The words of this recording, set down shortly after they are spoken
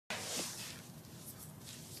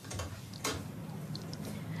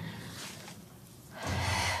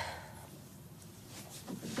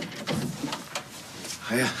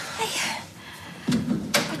Hiya. Hey.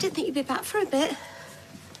 I didn't think you'd be back for a bit.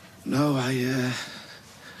 No,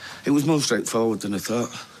 it was more straightforward than I thought.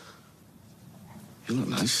 You look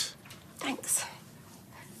nice. Thanks.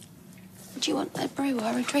 Do you want a brew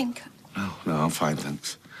or a drink? No, I'm fine,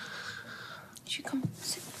 thanks. Should you come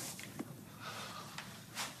sit?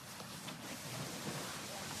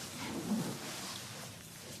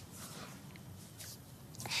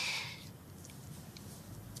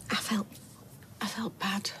 I felt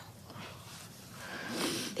bad.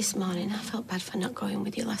 This morning, I felt bad for not going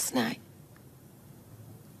with you last night.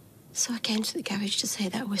 So I came to the garage to say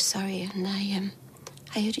that I was sorry, and I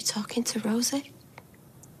heard you talking to Rosie.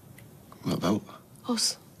 What about?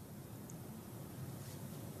 Us.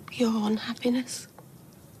 Your unhappiness.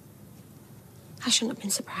 I shouldn't have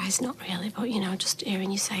been surprised, not really, but, you know, just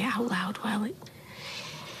hearing you say it out loud, well, it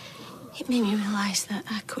made me realise that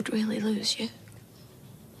I could really lose you.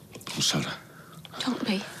 I'm sorry. Don't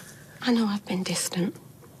be. I know I've been distant.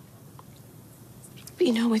 But,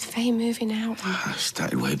 you know, with Faye moving out... I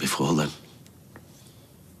started way before then.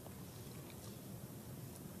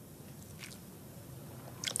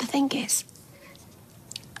 The thing is,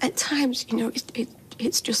 at times, you know,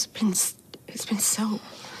 it's just been... It's been so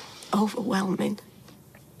overwhelming.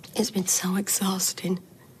 It's been so exhausting.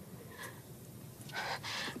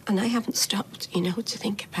 And I haven't stopped, you know, to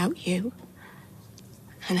think about you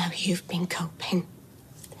and how you've been coping.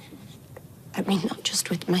 I mean, not just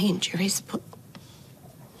with my injuries, but,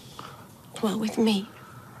 well, with me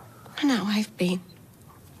and how I've been.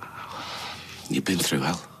 You've been through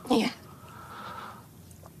hell. Yeah.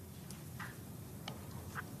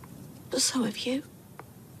 But so have you.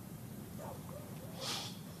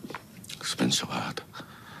 It's been so hard.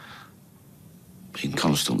 Being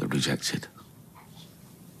constantly rejected.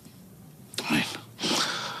 I mean,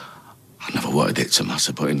 I never wanted it to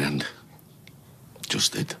matter, but in the end,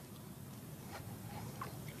 just did.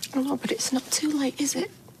 I know, but it's not too late, is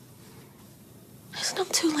it? It's not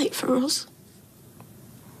too late for us.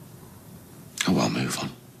 I want to move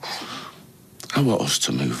on. I want us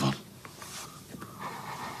to move on.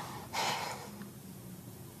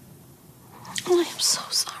 Oh, I am so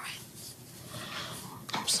sorry.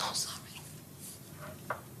 I'm so sorry.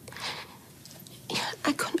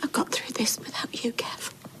 I couldn't have got through this without you,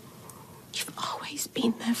 Kev. You've always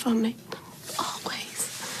been there for me. Always.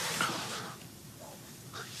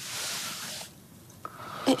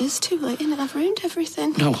 It is too late, and I've ruined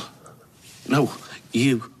everything. No,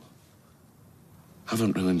 you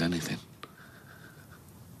haven't ruined anything.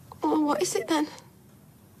 Well, what is it then?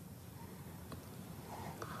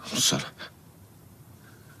 I'm sorry.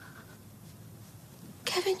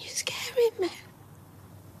 Kevin, you're scaring me.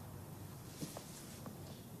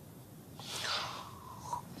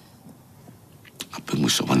 I've been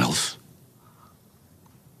with someone else.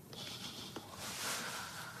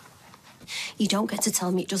 You don't get to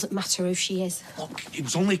tell me it doesn't matter who she is. Look, it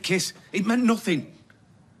was only a kiss. It meant nothing.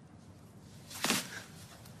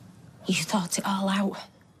 You thought it all out.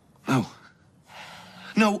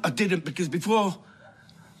 No, I didn't, because before...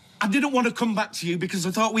 I didn't want to come back to you because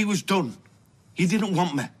I thought we was done. You didn't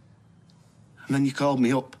want me. And then you called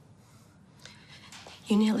me up.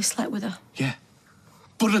 You nearly slept with her. Yeah,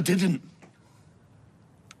 but I didn't.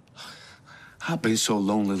 I've been so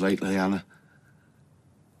lonely lately, Anna.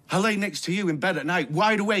 I lay next to you in bed at night,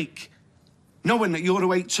 wide awake, knowing that you're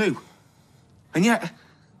awake too. And yet,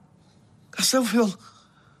 I still feel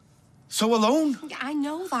so alone. Yeah, I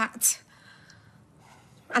know that.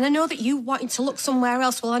 And I know that you wanting to look somewhere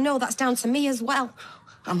else. Well, I know that's down to me as well.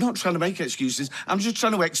 I'm not trying to make excuses. I'm just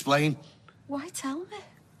trying to explain. Why tell me?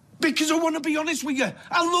 Because I want to be honest with you.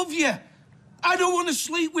 I love you. I don't want to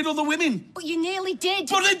sleep with other women. But you nearly did.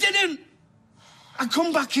 But I didn't. I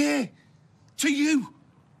come back here to you.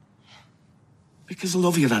 Because I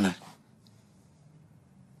love you, Anna.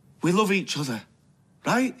 We love each other,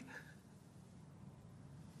 right?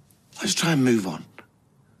 Let's try and move on.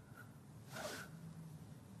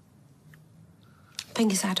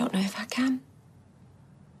 Thing is, I don't know if I can.